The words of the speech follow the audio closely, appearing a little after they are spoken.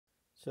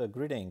So,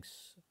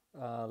 greetings.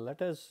 Let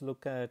us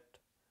look at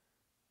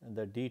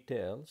the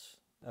details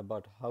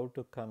about how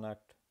to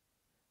connect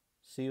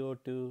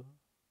CO2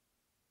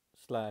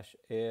 slash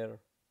air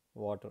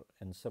water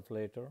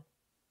insufflator,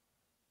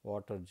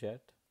 water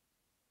jet,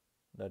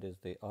 that is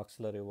the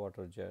auxiliary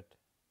water jet,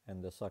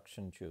 and the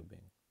suction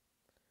tubing.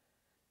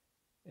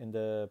 In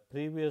the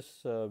previous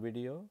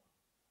video,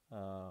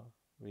 uh,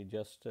 we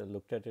just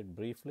looked at it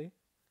briefly,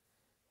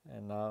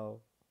 and now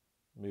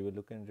we will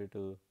look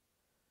into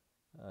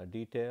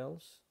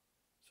details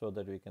so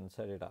that we can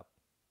set it up.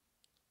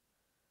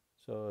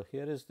 So,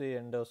 here is the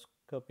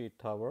endoscopy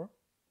tower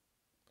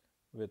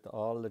with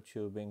all the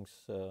tubings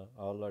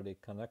already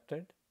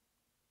connected,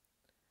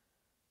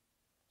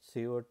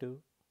 CO2,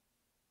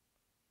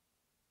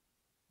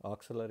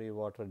 auxiliary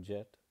water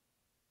jet,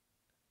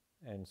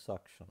 and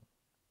suction.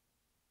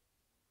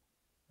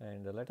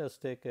 And let us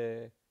take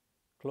a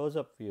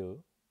close-up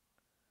view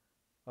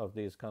of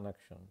these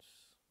connections.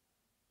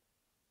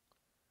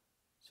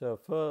 So,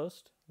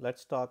 first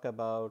let's talk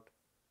about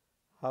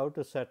how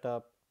to set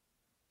up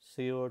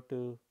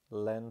CO2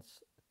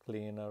 lens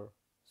cleaner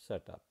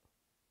setup.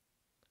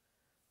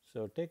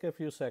 So, take a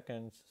few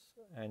seconds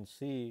and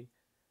see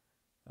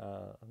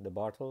the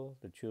bottle,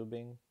 the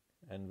tubing,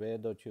 and where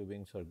the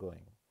tubings are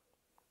going.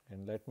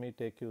 And let me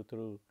take you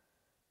through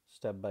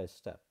step by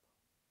step.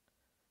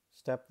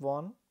 Step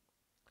 1,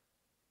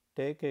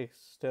 take a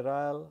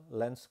sterile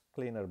lens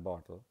cleaner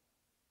bottle,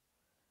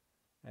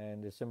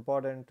 and it's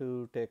important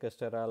to take a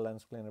sterile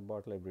lens cleaner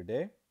bottle every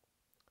day.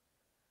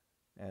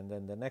 And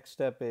then the next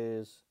step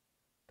is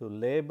to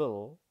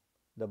label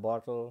the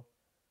bottle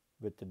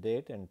with the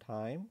date and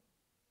time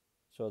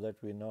so that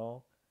we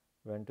know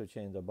when to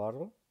change the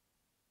bottle,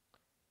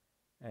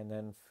 and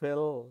then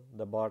fill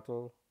the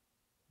bottle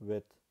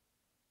with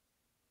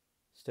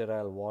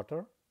sterile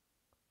water,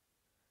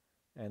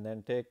 and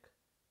then take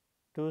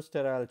 2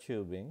 sterile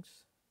tubings.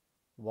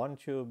 One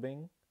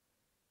tubing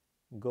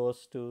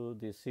goes to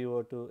the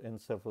CO2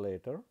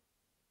 insufflator,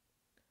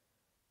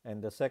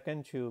 and the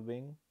second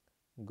tubing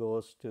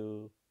goes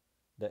to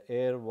the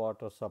air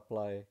water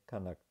supply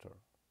connector.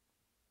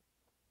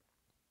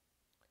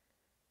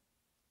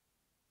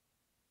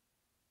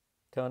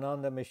 Turn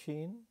on the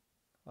machine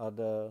or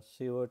the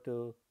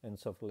CO2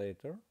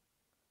 insufflator,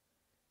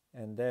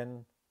 and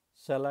then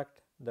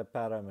select the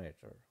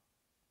parameter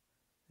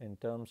in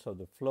terms of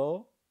the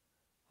flow: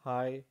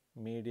 high,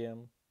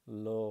 medium,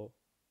 low,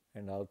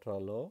 and ultra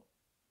low,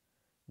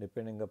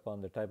 depending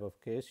upon the type of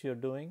case you're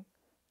doing,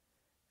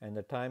 and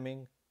the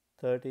timing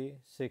 30,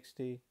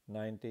 60,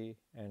 90,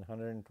 and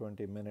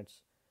 120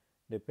 minutes,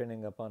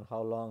 depending upon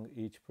how long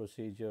each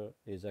procedure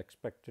is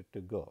expected to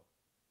go.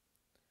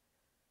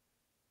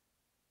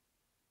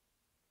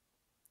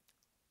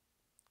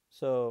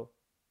 So,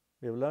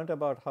 we've learned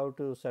about how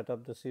to set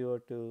up the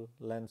CO2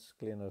 lens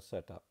cleaner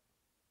setup.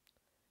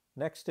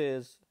 Next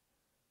is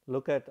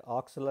look at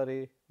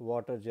auxiliary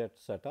water jet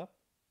setup.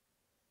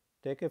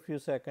 Take a few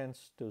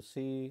seconds to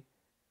see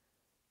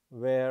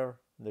where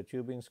the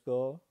tubings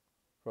go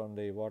from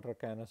the water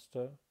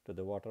canister to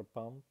the water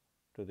pump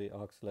to the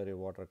auxiliary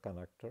water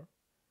connector,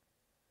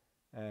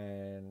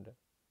 and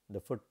the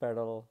foot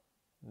pedal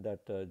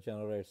that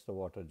generates the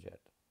water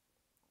jet.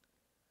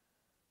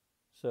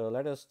 So,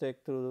 let us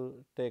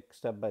take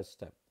step by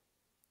step.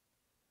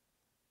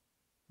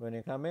 When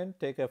you come in,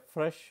 take a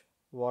fresh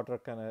water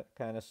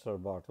canister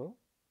bottle,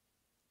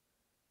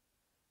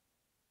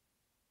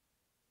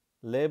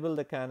 label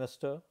the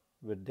canister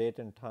with date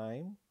and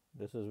time.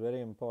 This is very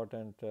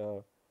important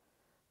to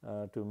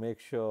make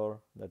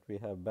sure that we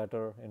have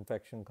better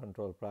infection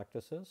control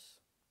practices.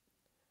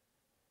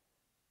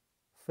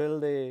 Fill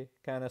the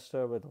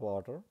canister with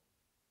water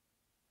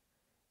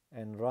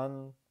and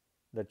run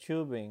the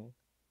tubing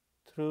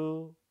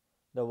through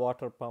the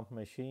water pump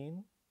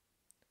machine,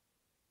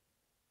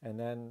 and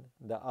then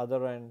the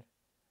other end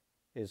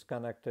is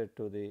connected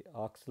to the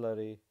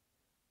auxiliary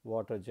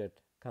water jet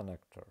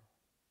connector.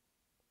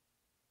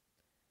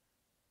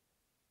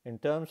 In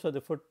terms of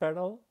the foot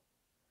pedal,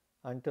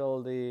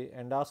 until the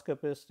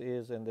endoscopist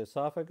is in the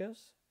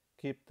esophagus,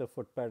 keep the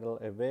foot pedal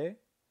away,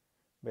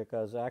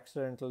 because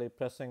accidentally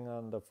pressing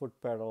on the foot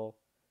pedal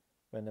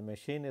when the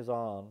machine is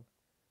on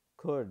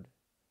could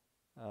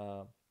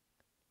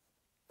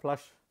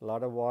flush a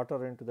lot of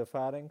water into the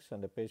pharynx,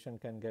 and the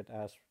patient can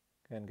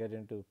get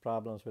into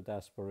problems with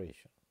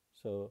aspiration.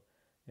 So,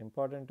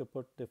 important to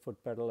put the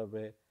foot pedal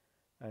away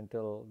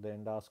until the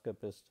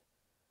endoscopist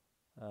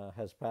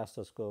has passed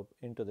the scope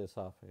into the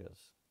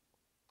esophagus.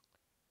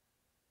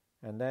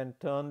 And then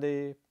turn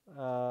the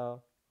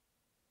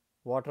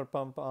water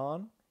pump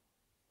on.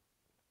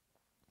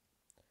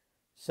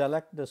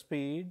 Select the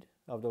speed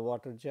of the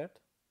water jet,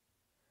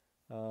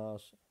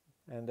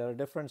 and there are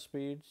different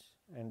speeds,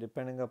 and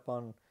depending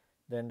upon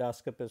the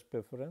endoscopist's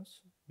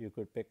preference, you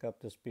could pick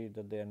up the speed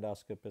that the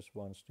endoscopist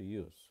wants to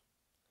use.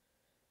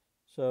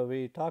 So,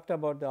 we talked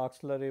about the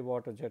auxiliary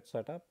water jet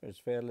setup. It's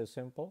fairly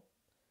simple,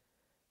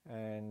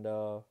 and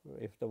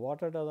if the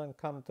water doesn't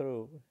come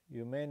through,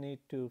 you may need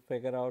to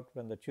figure out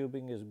when the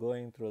tubing is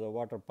going through the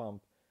water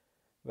pump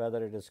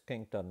whether it is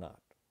kinked or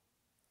not.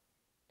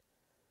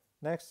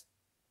 Next,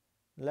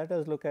 let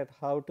us look at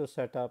how to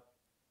set up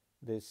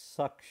the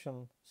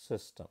suction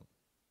system.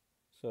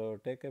 So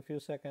take a few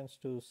seconds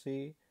to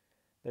see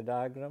the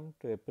diagram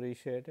to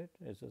appreciate it.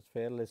 It is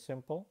fairly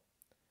simple.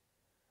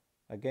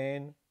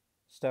 Again,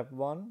 step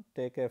 1,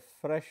 take a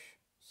fresh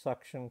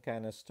suction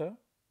canister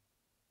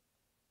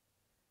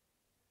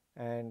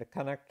and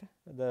connect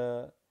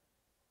the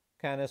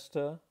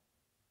canister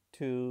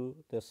to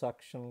the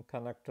suction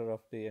connector of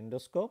the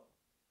endoscope,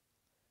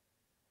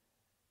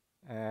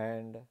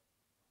 and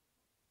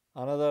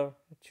another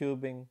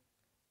tubing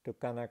to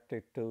connect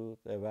it to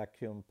the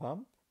vacuum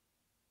pump.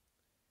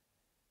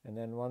 And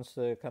then once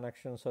the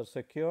connections are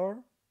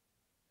secure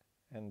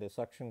and the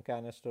suction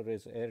canister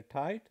is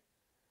airtight,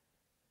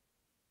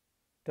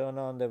 turn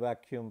on the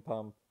vacuum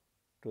pump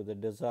to the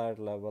desired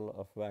level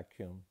of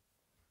vacuum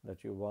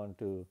that you want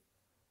to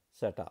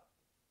set up.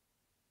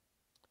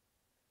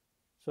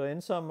 So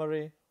in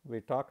summary, we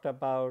talked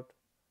about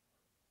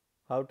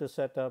how to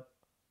set up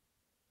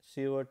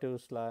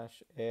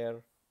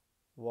CO2/air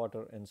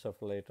water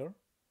insufflator,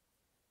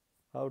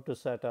 how to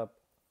set up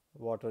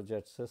water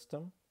jet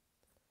system,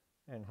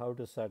 and how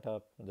to set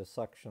up the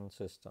suction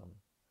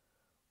system.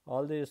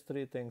 All these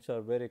three things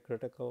are very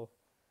critical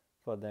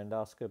for the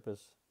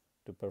endoscopist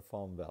to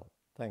perform well.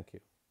 Thank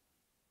you.